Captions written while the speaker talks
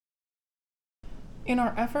In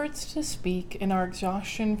our efforts to speak, in our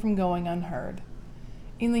exhaustion from going unheard,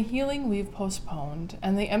 in the healing we've postponed,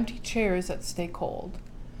 and the empty chairs that stay cold,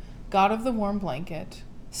 God of the warm blanket,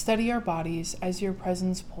 steady our bodies as your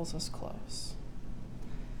presence pulls us close.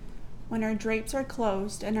 When our drapes are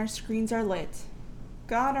closed and our screens are lit,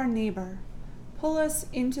 God, our neighbor, pull us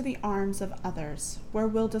into the arms of others, where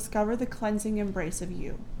we'll discover the cleansing embrace of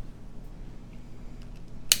you.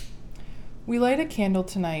 We light a candle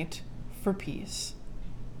tonight for peace,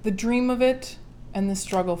 the dream of it and the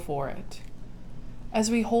struggle for it,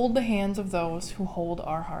 as we hold the hands of those who hold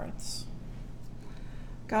our hearts.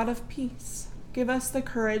 God of peace, give us the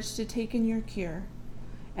courage to take in your cure,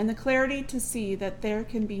 and the clarity to see that there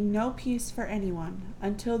can be no peace for anyone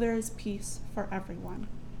until there is peace for everyone.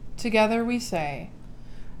 Together we say,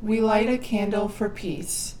 we light a candle for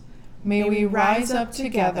peace. May we rise up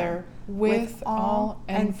together with all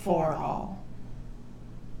and for all.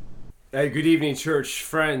 Hey, good evening, church,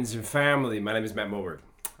 friends, and family. My name is Matt Moberg.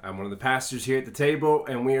 I'm one of the pastors here at the table,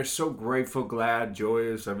 and we are so grateful, glad,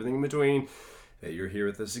 joyous, everything in between, that you're here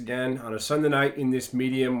with us again on a Sunday night in this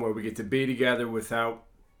medium where we get to be together without,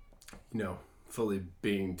 fully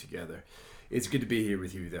being together. It's good to be here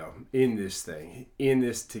with you, though, in this thing, in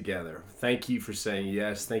this together. Thank you for saying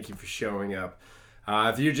yes. Thank you for showing up.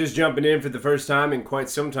 If you're just jumping in for the first time in quite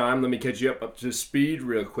some time, let me catch you up to speed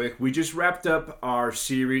real quick. We just wrapped up our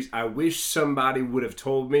series, I Wish Somebody Would Have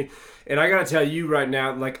Told Me. And I got to tell you right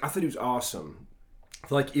now, I thought it was awesome.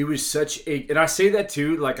 It was such a, and I say that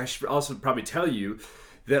too, I should also probably tell you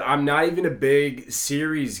that I'm not even a big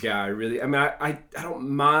series guy, really. I mean, I don't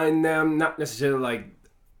mind them, not necessarily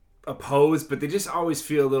opposed, but they just always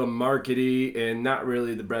feel a little markety and not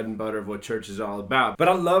really the bread and butter of what church is all about. But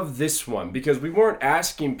I love this one because we weren't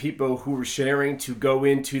asking people who were sharing to go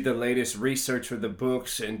into the latest research or the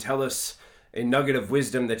books and tell us a nugget of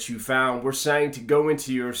wisdom that you found. We're saying to go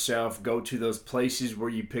into yourself, go to those places where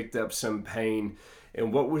you picked up some pain,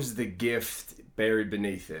 and what was the gift buried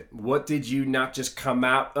beneath it? What did you not just come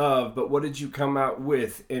out of, but what did you come out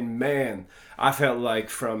with? And man, I felt like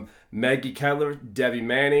from Maggie Keller, Debbie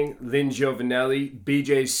Manning, Lynn Giovanelli,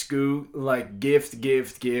 BJ Skoo,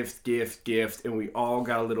 gift, and we all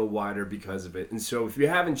got a little wider because of it. And so if you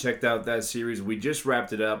haven't checked out that series, we just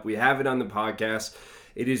wrapped it up. We have it on the podcast.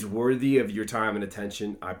 It is worthy of your time and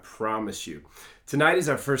attention, I promise you. Tonight is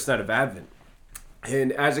our first night of Advent.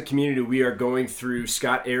 And as a community, we are going through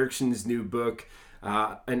Scott Erickson's new book,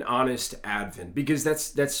 An Honest Advent, because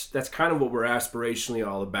that's kind of what we're aspirationally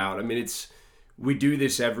all about. I mean, we do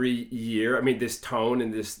this every year. I mean, this tone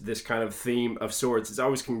and this kind of theme of sorts is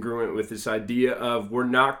always congruent with this idea of we're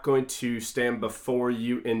not going to stand before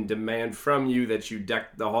you and demand from you that you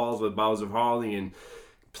deck the halls with boughs of holly and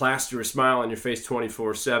plaster a smile on your face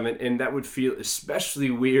 24/7. And that would feel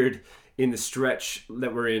especially weird in the stretch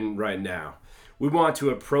that we're in right now. We want to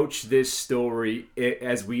approach this story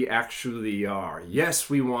as we actually are. Yes,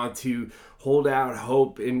 we want to hold out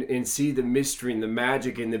hope and see the mystery and the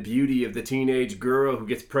magic and the beauty of the teenage girl who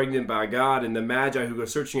gets pregnant by God, and the magi who go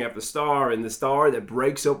searching after the star, and the star that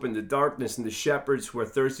breaks open the darkness, and the shepherds who are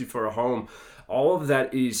thirsty for a home. All of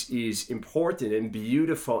that is important and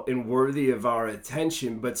beautiful and worthy of our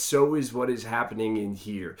attention, but so is what is happening in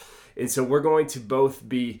here. And so we're going to both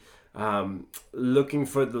be looking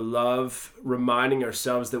for the love, reminding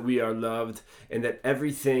ourselves that we are loved and that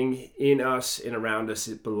everything in us and around us,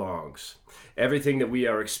 it belongs. Everything that we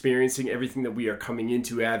are experiencing, everything that we are coming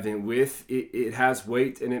into Advent with, it has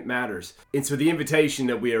weight and it matters. And so the invitation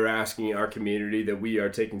that we are asking our community, that we are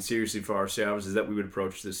taking seriously for ourselves, is that we would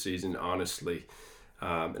approach this season honestly.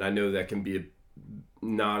 And I know that can be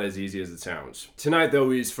not as easy as it sounds. Tonight, though,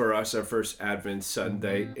 is for us our first Advent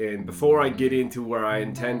Sunday. And before I get into where I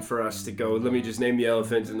intend for us to go, let me just name the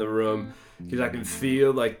elephant in the room, because I can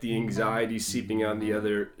feel the anxiety seeping on the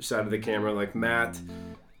other side of the camera. Matt,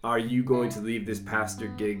 are you going to leave this pastor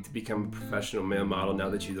gig to become a professional male model now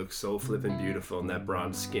that you look so flippin' beautiful in that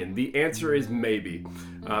bronze skin? The answer is maybe.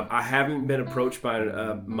 I haven't been approached by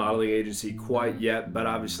a modeling agency quite yet, but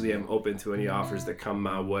obviously I'm open to any offers that come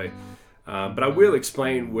my way. But I will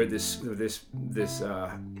explain where the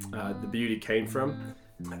beauty came from.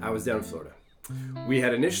 I was down in Florida. We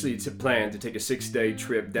had initially planned to take a 6-day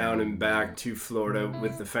trip down and back to Florida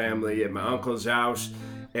with the family at my uncle's house.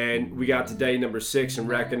 And we got to day number 6 and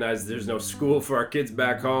recognized there's no school for our kids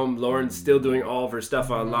back home. Lauren's still doing all of her stuff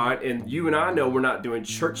online. And you and I know we're not doing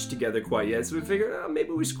church together quite yet. So we figured,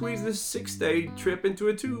 maybe we squeeze this 6-day trip into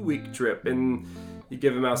a 2-week trip. And you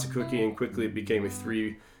give a mouse a cookie, and quickly it became a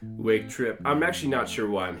 3-week trip. I'm actually not sure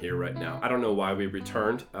why I'm here right now. I don't know why we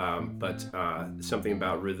returned, but something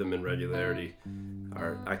about rhythm and regularity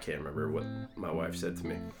Or I can't remember what my wife said to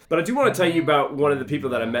me. But I do want to tell you about one of the people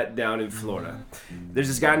that I met down in Florida. There's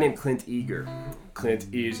this guy named Clint Eager. Clint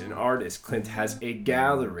is an artist. Clint has a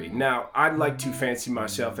gallery. Now, I'd like to fancy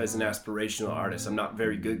myself as an aspirational artist. I'm not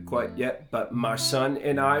very good quite yet, but my son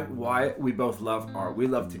and I, Wyatt, we both love art. We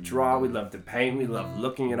love to draw. We love to paint. We love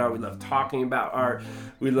looking at art. We love talking about art.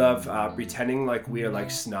 We love pretending like we are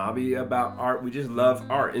like snobby about art. We just love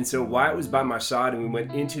art. And so Wyatt was by my side and we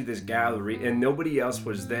went into this gallery and nobody else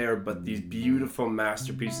was there but these beautiful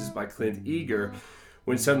masterpieces by Clint Eager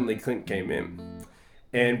when suddenly Clint came in.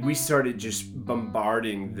 And we started just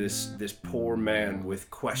bombarding this poor man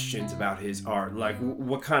with questions about his art. Like,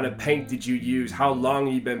 what kind of paint did you use? How long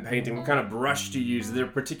have you been painting? What kind of brush do you use? Is there a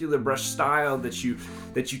particular brush style that you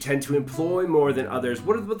tend to employ more than others?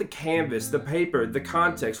 What about the canvas, the paper, the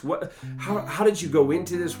context? How did you go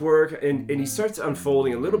into this work? And he starts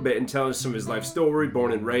unfolding a little bit and telling us some of his life story.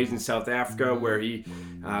 Born and raised in South Africa, where he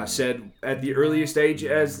said at the earliest age,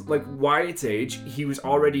 as like Wyatt's age, he was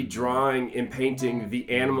already drawing and painting the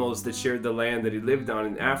animals that shared the land that he lived on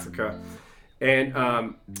in Africa.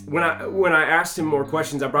 And when I asked him more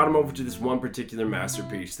questions, I brought him over to this one particular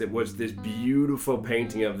masterpiece that was this beautiful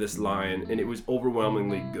painting of this lion, and it was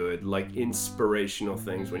overwhelmingly good, like inspirational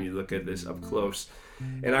things when you look at this up close.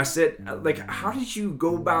 And I said, like, how did you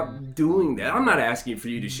go about doing that? I'm not asking for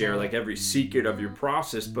you to share like every secret of your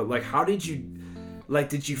process, but like, how did you, like,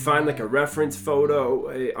 did you find like a reference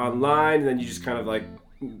photo online and then you just kind of like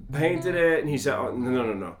painted it? And he said, oh,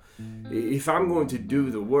 no. If I'm going to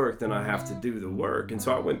do the work, then I have to do the work. And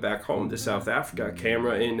so I went back home to South Africa,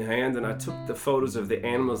 camera in hand, and I took the photos of the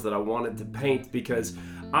animals that I wanted to paint, because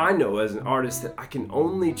I know as an artist that I can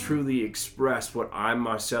only truly express what I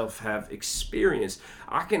myself have experienced.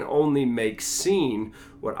 I can only make seen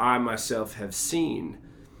what I myself have seen.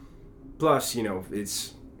 Plus, you know,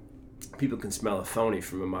 people can smell a phony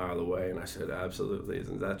from a mile away. And I said, absolutely,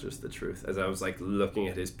 isn't that just the truth? As I was like looking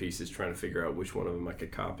at his pieces, trying to figure out which one of them I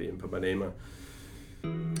could copy and put my name on.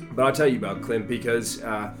 But I'll tell you about Clint because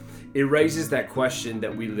it raises that question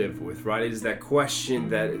that we live with, right? It is that question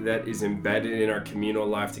that is embedded in our communal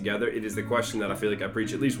life together. It is the question that I feel like I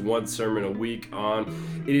preach at least one sermon a week on.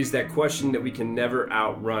 It is that question that we can never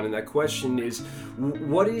outrun. And that question is,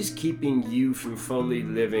 what is keeping you from fully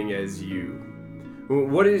living as you?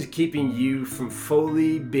 What is keeping you from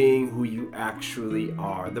fully being who you actually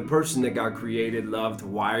are? The person that God created, loved,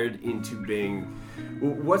 wired into being.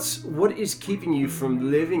 What is keeping you from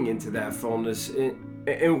living into that fullness?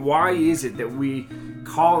 And why is it that we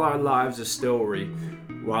call our lives a story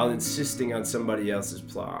while insisting on somebody else's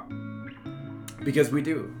plot? Because we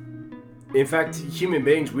do. In fact, human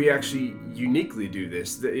beings, we actually uniquely do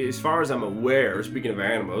this. As far as I'm aware, speaking of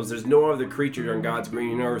animals, there's no other creature on God's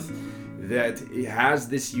green earth that has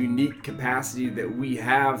this unique capacity that we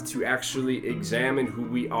have to actually examine who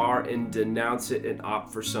we are and denounce it and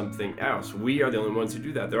opt for something else. We are the only ones who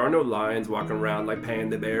do that. There are no lions walking around like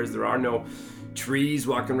panda bears. There are no trees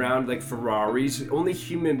walking around like Ferraris. Only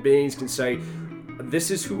human beings can say,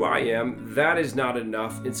 this is who I am, that is not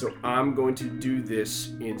enough, and so I'm going to do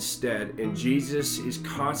this instead. And Jesus is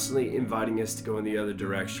constantly inviting us to go in the other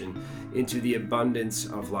direction, into the abundance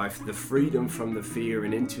of life, the freedom from the fear,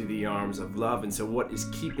 and into the arms of love. And so what is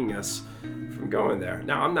keeping us from going there?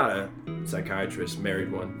 Now, I'm not a psychiatrist,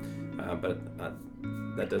 married one, but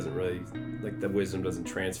that doesn't really, like, the wisdom doesn't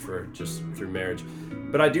transfer just through marriage.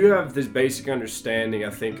 But I do have this basic understanding, I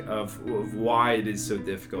think, of why it is so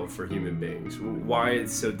difficult for human beings, why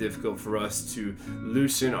it's so difficult for us to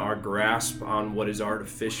loosen our grasp on what is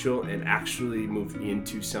artificial and actually move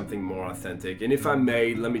into something more authentic. And if I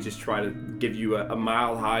may, let me just try to give you a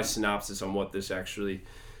mile-high synopsis on what this actually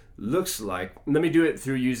looks like. Let me do it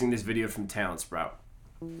through using this video from Talent Sprout.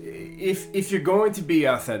 If you're going to be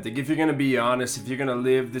authentic, if you're going to be honest, if you're going to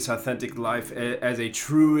live this authentic life as a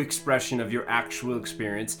true expression of your actual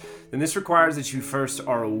experience, then this requires that you first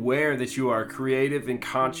are aware that you are a creative and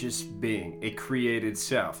conscious being, a created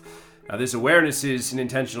self. Now, this awareness is an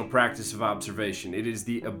intentional practice of observation. It is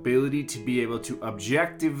the ability to be able to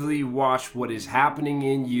objectively watch what is happening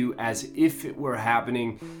in you as if it were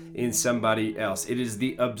happening in somebody else. It is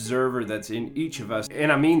the observer that's in each of us.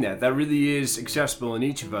 And I mean that really is accessible in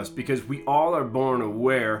each of us, because we all are born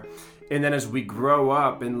aware. And then as we grow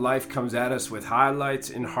up and life comes at us with highlights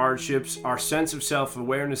and hardships, our sense of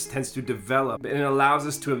self-awareness tends to develop, and it allows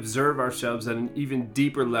us to observe ourselves at an even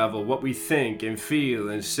deeper level, what we think and feel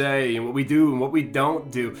and say and what we do and what we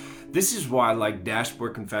don't do. This is why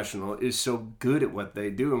Dashboard Confessional is so good at what they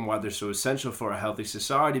do and why they're so essential for a healthy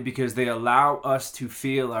society, because they allow us to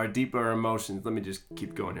feel our deeper emotions. Let me just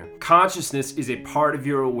keep going here. Consciousness is a part of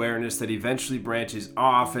your awareness that eventually branches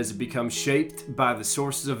off as it becomes shaped by the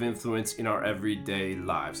sources of influence in our everyday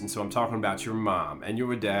lives. And so I'm talking about your mom and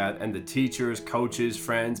your dad and the teachers, coaches,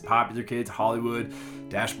 friends, popular kids, Hollywood,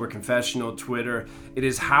 Dashboard Confessional, Twitter. It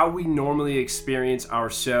is how we normally experience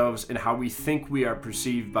ourselves and how we think we are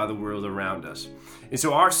perceived by the world around us. And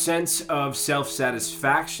so our sense of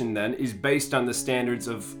self-satisfaction then is based on the standards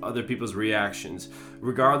of other people's reactions,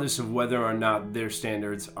 regardless of whether or not their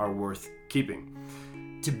standards are worth keeping.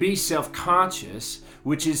 To be self-conscious,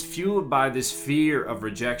 which is fueled by this fear of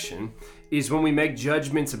rejection, is when we make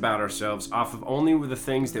judgments about ourselves off of only the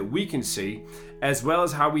things that we can see, as well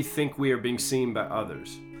as how we think we are being seen by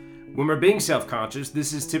others. When we're being self-conscious,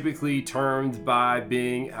 this is typically termed by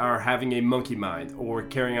being or having a monkey mind, or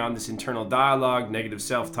carrying on this internal dialogue, negative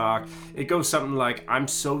self-talk. It goes something like, I'm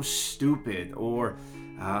so stupid, or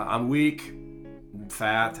I'm weak,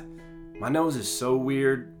 fat, my nose is so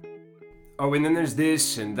weird. Oh, and then there's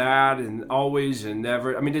this and that and always and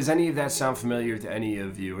never. I mean, does any of that sound familiar to any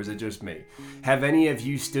of you, or is it just me? Have any of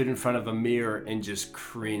you stood in front of a mirror and just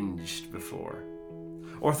cringed before?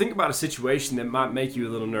 Or think about a situation that might make you a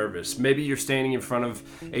little nervous. Maybe you're standing in front of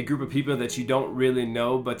a group of people that you don't really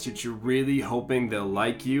know, but that you're really hoping they'll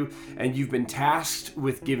like you, and you've been tasked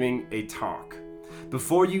with giving a talk.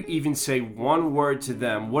 Before you even say one word to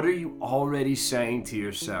them, what are you already saying to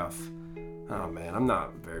yourself? Oh man, I'm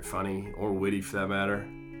not very funny or witty for that matter.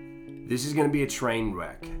 This is going to be a train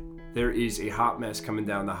wreck. There is a hot mess coming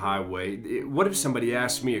down the highway. What if somebody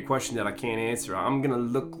asks me a question that I can't answer? I'm going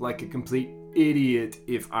to look like a complete idiot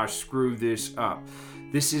if I screw this up.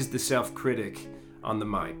 This is the self-critic on the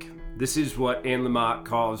mic. This is what Anne Lamott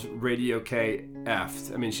calls Radio K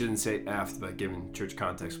effed. I mean, she didn't say effed, but given church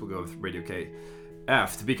context, we'll go with Radio K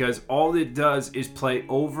effed, because all it does is play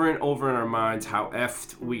over and over in our minds how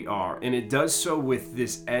effed we are, and it does so with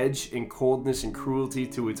this edge and coldness and cruelty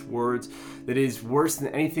to its words that is worse than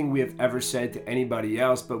anything we have ever said to anybody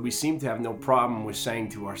else, but we seem to have no problem with saying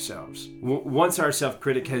to ourselves. Once our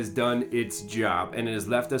self-critic has done its job and it has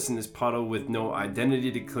left us in this puddle with no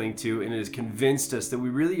identity to cling to, and it has convinced us that we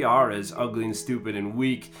really are as ugly and stupid and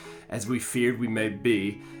weak as we feared we may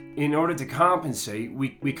be, in order to compensate,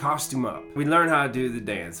 we costume up. We learn how to do the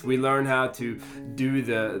dance. We learn how to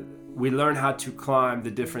climb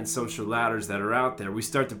the different social ladders that are out there. We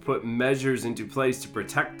start to put measures into place to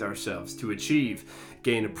protect ourselves, to achieve,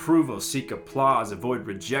 gain approval, seek applause, avoid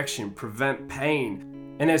rejection, prevent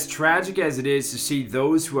pain. And as tragic as it is to see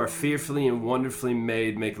those who are fearfully and wonderfully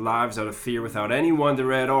made make lives out of fear without any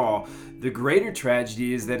wonder at all, the greater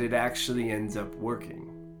tragedy is that it actually ends up working.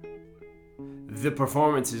 The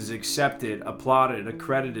performance is accepted, applauded,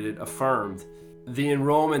 accredited, affirmed. The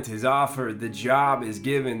enrollment is offered, the job is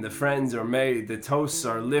given, the friends are made, the toasts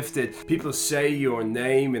are lifted. People say your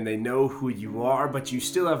name and they know who you are, but you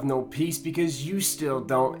still have no peace because you still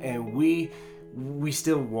don't, and we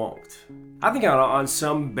still won't. I think on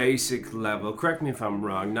some basic level, correct me if I'm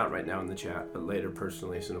wrong, not right now in the chat, but later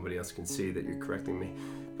personally so nobody else can see that you're correcting me.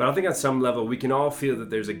 But I think on some level we can all feel that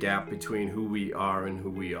there's a gap between who we are and who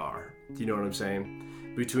we are. Do you know what I'm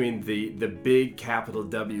saying? Between the big capital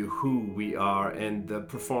W, who we are, and the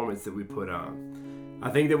performance that we put on. I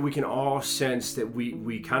think that we can all sense that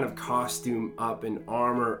we kind of costume up and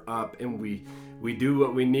armor up, and we do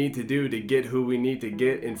what we need to do to get who we need to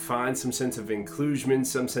get and find some sense of inclusion,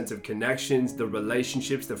 some sense of connections, the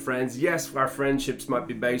relationships, the friends. Yes, our friendships might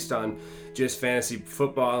be based on just fantasy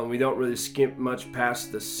football and we don't really skimp much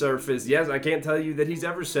past the surface. Yes, I can't tell you that he's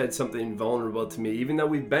ever said something vulnerable to me, even though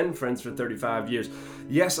we've been friends for 35 years.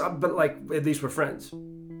 Yes, but at least we're friends.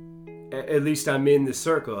 At least I'm in the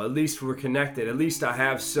circle. At least we're connected. At least I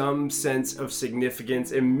have some sense of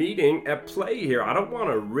significance and meaning at play here. I don't want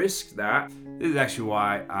to risk that. This is actually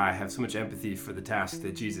why I have so much empathy for the task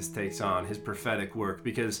that Jesus takes on, his prophetic work,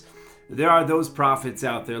 because there are those prophets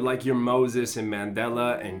out there like your Moses and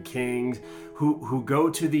Mandela and kings who go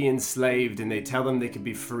to the enslaved and they tell them they can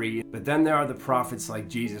be free. But then there are the prophets like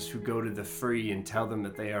Jesus who go to the free and tell them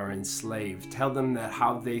that they are enslaved. Tell them that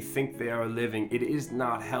how they think they are living, it is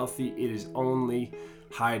not healthy. It is only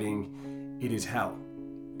hiding. It is hell.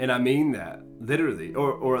 And I mean that literally,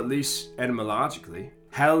 or at least etymologically.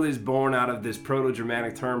 Hell is born out of this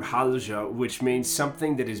Proto-Germanic term halja, which means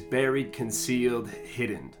something that is buried, concealed,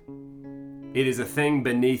 hidden. It is a thing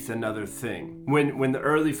beneath another thing. When the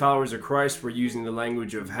early followers of Christ were using the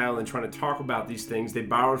language of hell and trying to talk about these things, they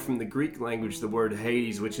borrowed from the Greek language the word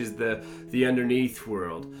Hades, which is the underneath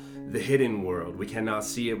world, the hidden world. We cannot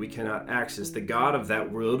see it, we cannot access. The god of that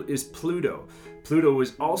world is Pluto. Pluto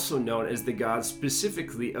is also known as the god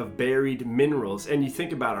specifically of buried minerals. And you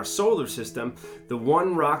think about our solar system, the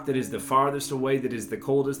one rock that is the farthest away, that is the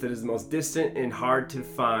coldest, that is the most distant and hard to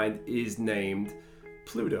find is named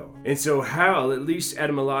Pluto. And so hell, at least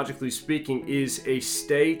etymologically speaking, is a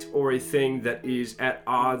state or a thing that is at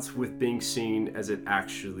odds with being seen as it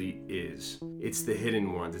actually is. It's the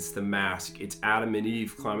hidden ones, it's the mask, it's Adam and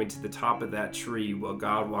Eve climbing to the top of that tree while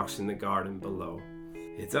God walks in the garden below.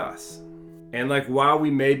 It's us. And like, while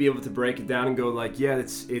we may be able to break it down and go like, yeah,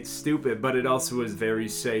 it's stupid, but it also is very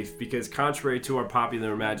safe, because contrary to our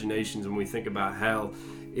popular imaginations when we think about hell,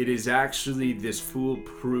 it is actually this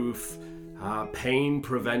foolproof pain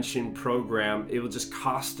prevention program. It will just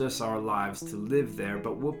cost us our lives to live there,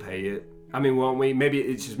 but we'll pay it. I mean, won't we? Maybe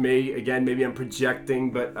it's just me. Again, maybe I'm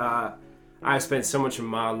projecting, but I spent so much of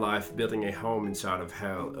my life building a home inside of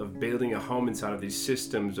hell, of building a home inside of these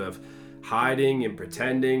systems of hiding and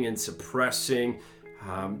pretending and suppressing,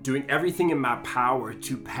 doing everything in my power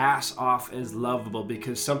to pass off as lovable,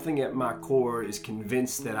 because something at my core is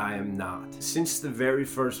convinced that I am not. Since the very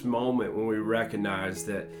first moment when we recognize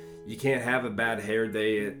that you can't have a bad hair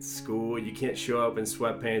day at school, you can't show up in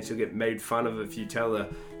sweatpants, you'll get made fun of if you tell the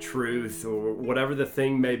truth, or whatever the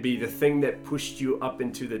thing may be, the thing that pushed you up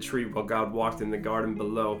into the tree while God walked in the garden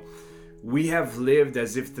below, we have lived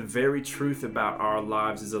as if the very truth about our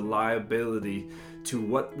lives is a liability to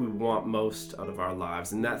what we want most out of our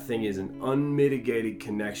lives. And that thing is an unmitigated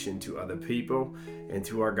connection to other people and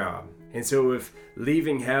to our God. And so if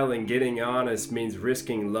leaving hell and getting honest means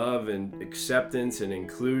risking love and acceptance and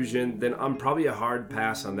inclusion, then I'm probably a hard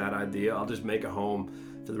pass on that idea. I'll just make a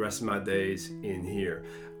home for the rest of my days in here.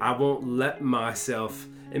 I won't let myself,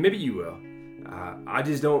 and maybe you will, I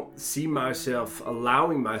just don't see myself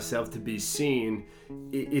allowing myself to be seen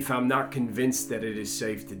if I'm not convinced that it is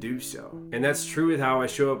safe to do so. And that's true with how I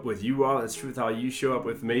show up with you all. That's true with how you show up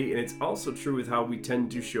with me. And it's also true with how we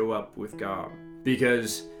tend to show up with God.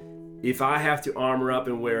 Because if I have to armor up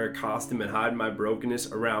and wear a costume and hide my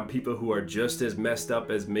brokenness around people who are just as messed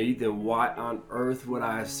up as me, then why on earth would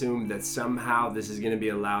I assume that somehow this is going to be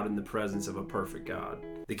allowed in the presence of a perfect God?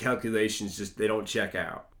 The calculations just, they don't check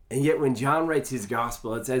out. And yet when John writes his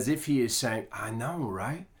gospel, it's as if he is saying, I know,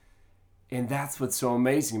 right? And that's what's so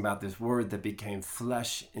amazing about this word that became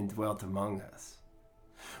flesh and dwelt among us.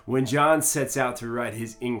 When John sets out to write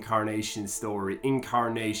his incarnation story,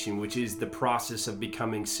 incarnation, which is the process of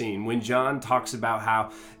becoming seen, when John talks about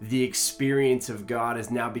how the experience of God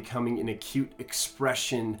is now becoming an acute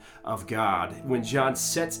expression of God, when John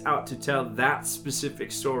sets out to tell that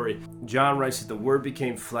specific story, John writes that the Word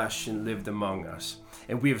became flesh and lived among us.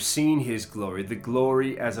 And we have seen his glory, the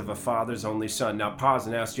glory as of a father's only son. Now pause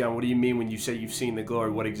and ask John, what do you mean when you say you've seen the glory?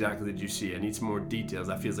 What exactly did you see? I need some more details.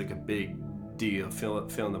 That feels like a big deal. Fill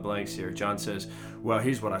in the blanks here. John says, well,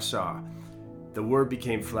 here's what I saw. The Word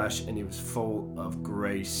became flesh and he was full of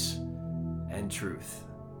grace and truth.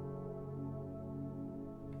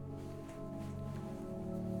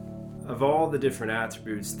 Of all the different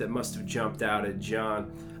attributes that must have jumped out at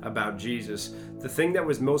John about Jesus, the thing that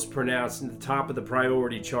was most pronounced in the top of the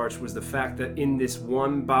priority charts was the fact that in this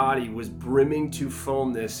one body was brimming to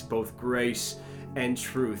fullness both grace and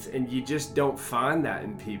truth. And you just don't find that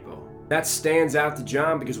in people. That stands out to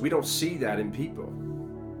John because we don't see that in people.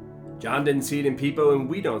 John didn't see it in people, and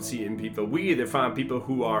we don't see it in people. We either find people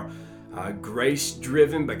who are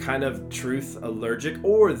grace-driven but kind of truth-allergic,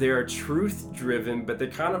 or they're truth-driven but they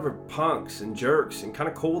kind of are punks and jerks and kind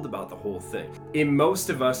of cold about the whole thing. In most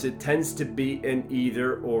of us, it tends to be an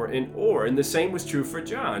either or an or, and the same was true for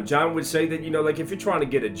John. John would say that, like if you're trying to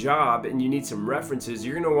get a job and you need some references,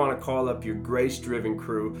 you're going to want to call up your grace-driven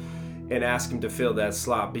crew and ask them to fill that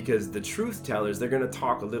slot, because the truth tellers, they're going to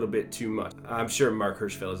talk a little bit too much. I'm sure Mark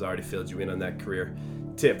Hirschfeld has already filled you in on that career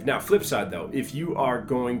tip. Now, flip side though, if you are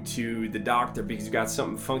going to the doctor because you got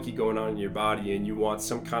something funky going on in your body and you want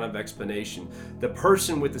some kind of explanation, the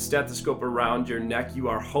person with the stethoscope around your neck, you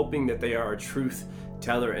are hoping that they are a truth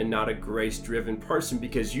teller and not a grace-driven person,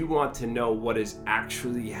 because you want to know what is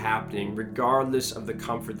actually happening regardless of the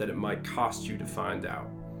comfort that it might cost you to find out.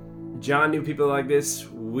 John knew people like this,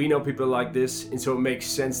 we know people like this, and so it makes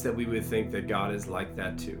sense that we would think that God is like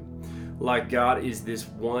that too. Like God is this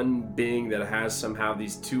one being that has somehow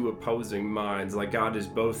these two opposing minds. Like God is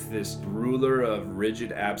both this ruler of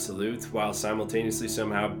rigid absolutes while simultaneously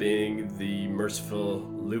somehow being the merciful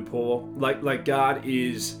loophole. Like God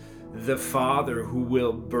is the father who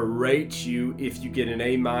will berate you if you get an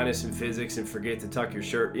A- in physics and forget to tuck your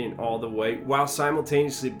shirt in all the way, while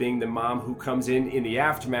simultaneously being the mom who comes in the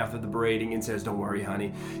aftermath of the berating and says, don't worry,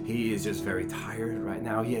 honey, he is just very tired right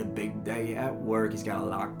now. He had a big day at work. He's got a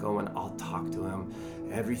lot going. I'll talk to him.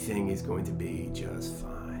 Everything is going to be just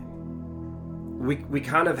fine. We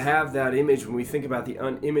kind of have that image when we think about the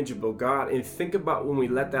unimageable God, and think about when we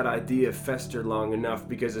let that idea fester long enough,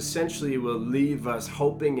 because essentially it will leave us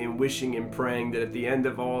hoping and wishing and praying that at the end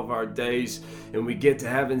of all of our days and we get to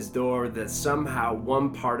heaven's door, that somehow one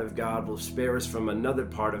part of God will spare us from another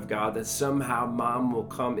part of God, that somehow mom will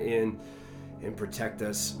come in and protect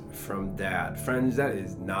us from dad. Friends, that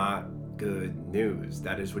is not good news.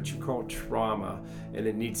 That is what you call trauma, and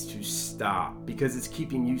it needs to stop because it's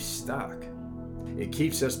keeping you stuck. It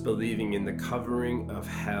keeps us believing in the covering of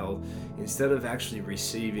hell instead of actually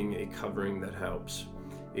receiving a covering that helps.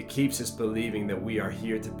 It keeps us believing that we are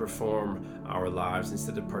here to perform our lives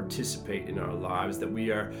instead of participate in our lives, that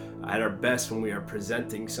we are at our best when we are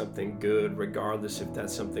presenting something good, regardless if that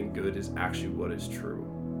something good is actually what is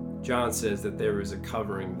true. John says that there is a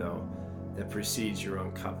covering, though, that precedes your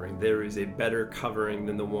own covering. There is a better covering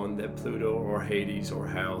than the one that Pluto or Hades or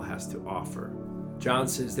hell has to offer. John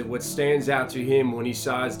says that what stands out to him when he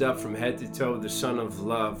sized up from head to toe the Son of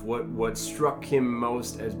Love, what struck him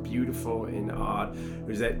most as beautiful and odd,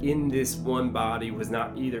 was that in this one body was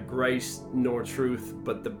not either grace nor truth,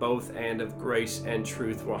 but the both and of grace and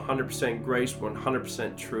truth. 100% grace,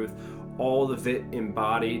 100% truth, all of it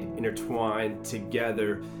embodied, intertwined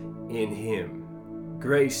together in him.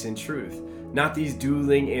 Grace and truth. Not these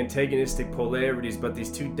dueling antagonistic polarities, but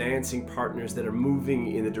these two dancing partners that are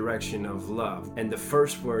moving in the direction of love. And the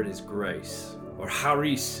first word is grace, or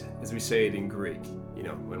charis, as we say it in Greek,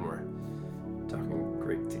 when we're talking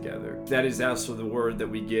Greek together. That is also the word that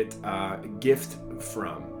we get gift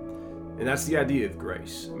from. And that's the idea of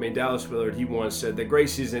grace. Dallas Willard, he once said that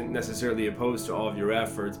grace isn't necessarily opposed to all of your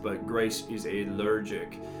efforts, but grace is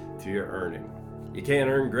allergic to your earning. You can't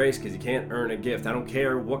earn grace because you can't earn a gift. I don't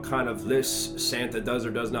care what kind of list Santa does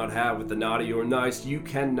or does not have with the naughty or nice. You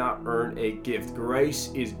cannot earn a gift.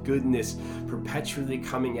 Grace is goodness perpetually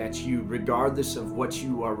coming at you, regardless of what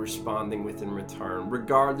you are responding with in return,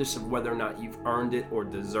 regardless of whether or not you've earned it or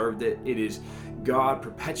deserved it. It is God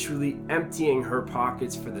perpetually emptying her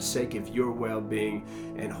pockets for the sake of your well-being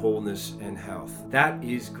and wholeness and health. That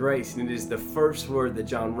is grace, and it is the first word that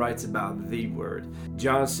John writes about, the word.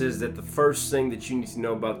 John says that the first thing that you need to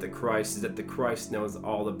know about the Christ is that the Christ knows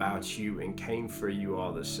all about you and came for you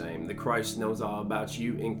all the same. The Christ knows all about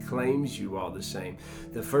you and claims you all the same.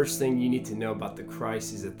 The first thing you need to know about the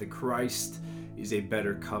Christ is that the Christ is a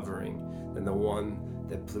better covering than the one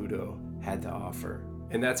that Pluto had to offer.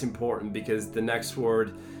 And that's important because the next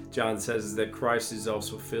word John says is that Christ is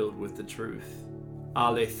also filled with the truth.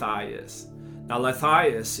 Aletheia. Now,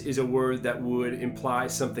 aletheia is a word that would imply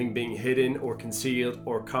something being hidden or concealed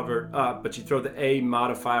or covered up, but you throw the A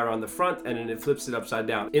modifier on the front and then it flips it upside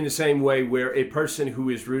down. In the same way where a person who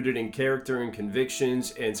is rooted in character and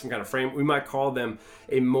convictions and some kind of frame, we might call them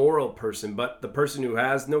a moral person, but the person who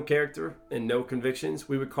has no character and no convictions,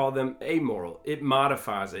 we would call them amoral. It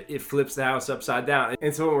modifies it. It flips the house upside down.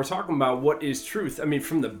 And so when we're talking about what is truth,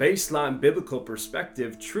 from the baseline biblical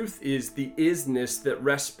perspective, truth is the isness that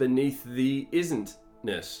rests beneath the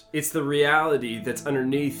isn't-ness. It's the reality that's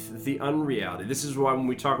underneath the unreality. This is why when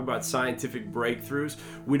we talk about scientific breakthroughs,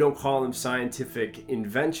 we don't call them scientific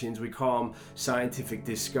inventions, we call them scientific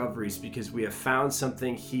discoveries, because we have found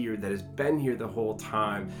something here that has been here the whole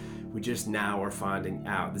time. We just now are finding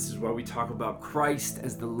out. This is why we talk about Christ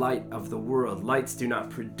as the light of the world. Lights do not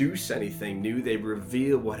produce anything new. They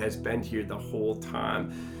reveal what has been here the whole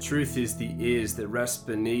time. Truth is the is that rests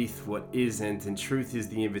beneath what isn't, and truth is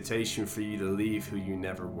the invitation for you to leave who you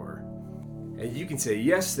never were. And you can say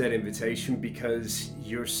yes to that invitation because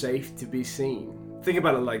you're safe to be seen. Think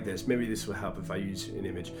about it like this. Maybe this will help if I use an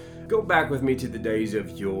image. Go back with me to the days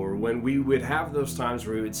of yore when we would have those times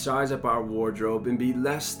where we would size up our wardrobe and be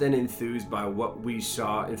less than enthused by what we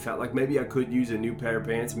saw and felt like maybe I could use a new pair of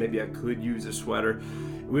pants, maybe I could use a sweater.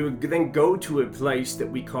 We would then go to a place that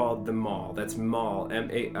we called the mall. That's mall,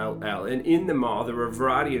 M-A-L-L. And in the mall, there were a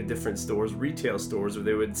variety of different stores, retail stores, where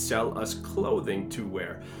they would sell us clothing to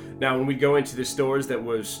wear. Now, when we go into the stores, that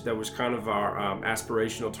was kind of our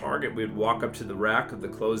aspirational target. We'd walk up to the rack of the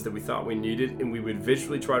clothes that we thought we needed, and we would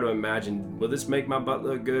visually try to imagine, will this make my butt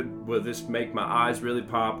look good? Will this make my eyes really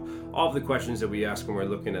pop? All of the questions that we ask when we're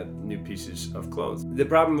looking at new pieces of clothes. The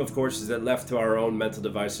problem, of course, is that left to our own mental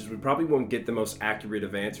devices, we probably won't get the most accurate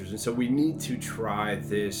of answers, and so we need to try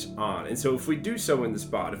this on. And so if we do so in the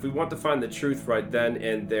spot, if we want to find the truth right then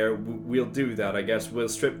and there, we'll do that, I guess. We'll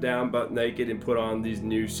strip down butt naked and put on these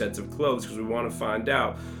new sets of clothes because we want to find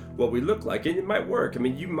out what we look like, and it might work. I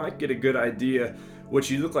mean, you might get a good idea what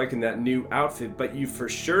you look like in that new outfit, but you for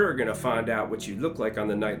sure are going to find out what you look like on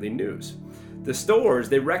the nightly news. The stores,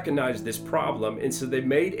 they recognized this problem, and so they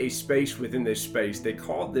made a space within this space. They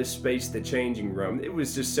called this space the changing room. It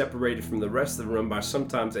was just separated from the rest of the room by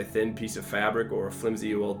sometimes a thin piece of fabric or a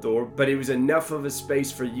flimsy old door, but it was enough of a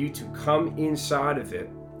space for you to come inside of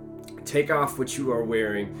it, take off what you are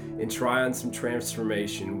wearing, and try on some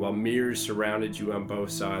transformation while mirrors surrounded you on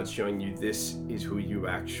both sides, showing you this is who you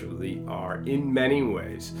actually are. In many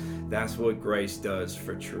ways, that's what grace does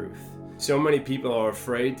for truth. So many people are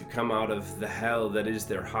afraid to come out of the hell that is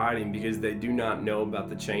their hiding because they do not know about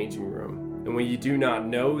the changing room. And when you do not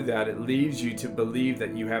know that, it leaves you to believe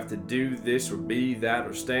that you have to do this or be that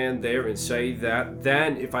or stand there and say that.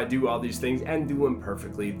 Then if I do all these things and do them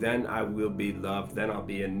perfectly, then I will be loved, then I'll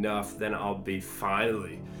be enough, then I'll be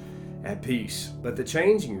finally at peace. But the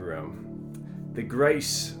changing room, the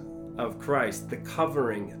grace of Christ, the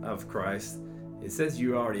covering of Christ, it says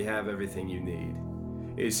you already have everything you need.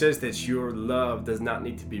 It says that your love does not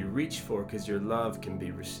need to be reached for because your love can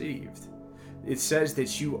be received. It says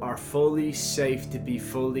that you are fully safe to be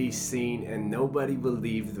fully seen and nobody will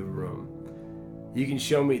leave the room. You can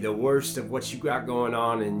show me the worst of what you got going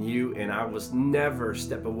on in you and I will never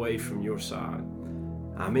step away from your side.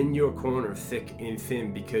 I'm in your corner thick and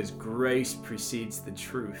thin because grace precedes the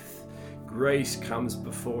truth. Grace comes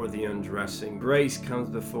before the undressing. Grace comes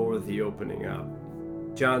before the opening up.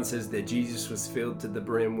 John says that Jesus was filled to the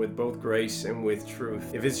brim with both grace and with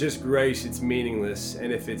truth. If it's just grace, it's meaningless,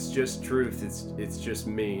 and if it's just truth, it's just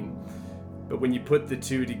mean. But when you put the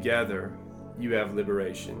two together, you have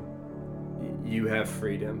liberation. You have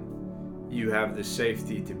freedom. You have the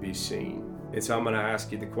safety to be seen. And so I'm going to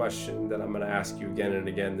ask you the question that I'm going to ask you again and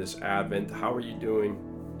again this Advent. How are you doing?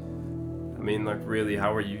 I mean, like, really,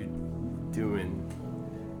 how are you doing?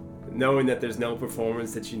 Knowing that there's no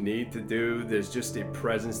performance that you need to do, there's just a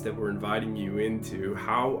presence that we're inviting you into.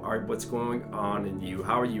 What's going on in you?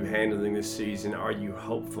 How are you handling this season? Are you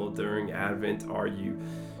hopeful during Advent? Are you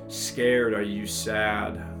scared? Are you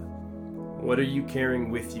sad? What are you carrying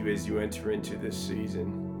with you as you enter into this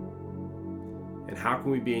season? And how can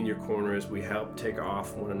we be in your corner as we help take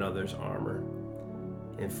off one another's armor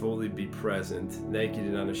and fully be present, naked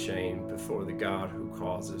and unashamed, before the God who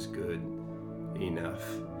calls us good enough,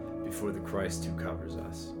 before the Christ who covers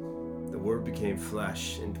us? The Word became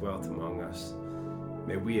flesh and dwelt among us.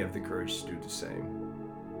 May we have the courage to do the same.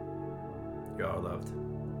 You are loved.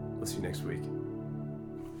 We'll see you next week.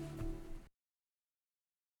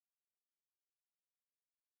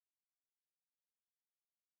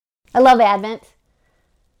 I love Advent.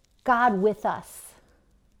 God with us.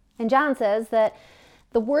 And John says that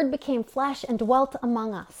the Word became flesh and dwelt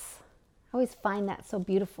among us. I always find that so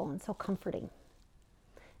beautiful and so comforting.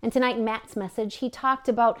 And tonight in Matt's message, he talked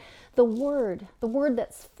about the Word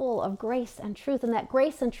that's full of grace and truth, and that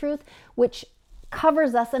grace and truth which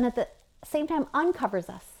covers us and at the same time uncovers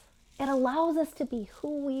us. It allows us to be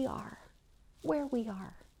who we are, where we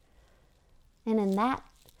are. And in that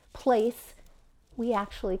place, we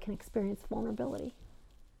actually can experience vulnerability.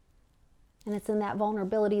 And it's in that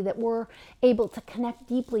vulnerability that we're able to connect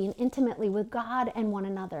deeply and intimately with God and one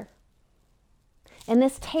another. And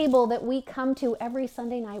this table that we come to every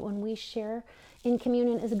Sunday night when we share in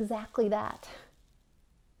communion is exactly that.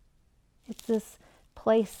 It's this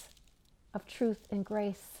place of truth and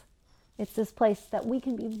grace. It's this place that we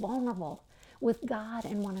can be vulnerable with God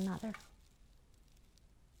and one another.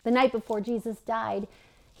 The night before Jesus died,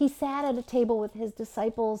 he sat at a table with his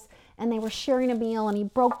disciples and they were sharing a meal, and he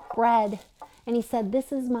broke bread and he said,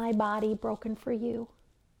 "This is my body broken for you.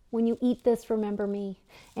 When you eat this, remember me."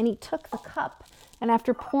 And he took the cup, and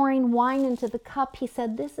after pouring wine into the cup, he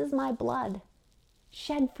said, "This is my blood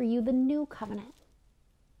shed for you, the new covenant.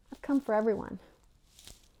 I've come for everyone."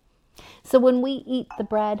 So when we eat the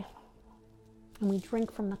bread and we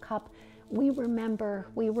drink from the cup, we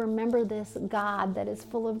remember this God that is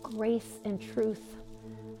full of grace and truth.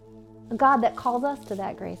 A God that calls us to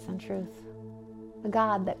that grace and truth. A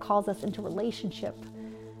God that calls us into relationship.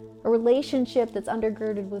 A relationship that's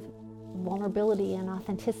undergirded with vulnerability and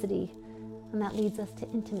authenticity. and that leads us to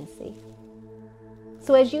intimacy.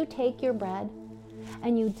 So as you take your bread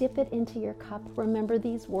and you dip it into your cup, remember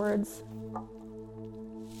these words: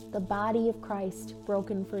 the body of Christ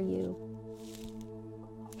broken for you,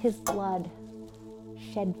 his blood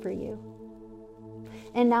shed for you.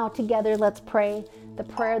 And now together let's pray the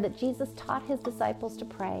prayer that Jesus taught his disciples to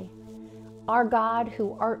pray. Our God,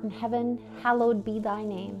 who art in heaven, hallowed be thy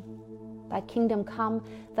name. Thy kingdom come,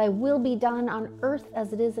 thy will be done on earth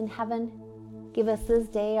as it is in heaven. Give us this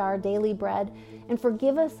day our daily bread, and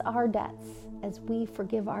forgive us our debts as we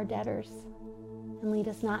forgive our debtors. And lead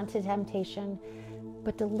us not into temptation,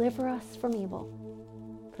 but deliver us from evil.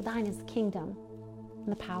 For thine is the kingdom,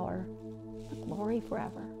 and the power, and the glory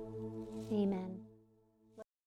forever. Amen.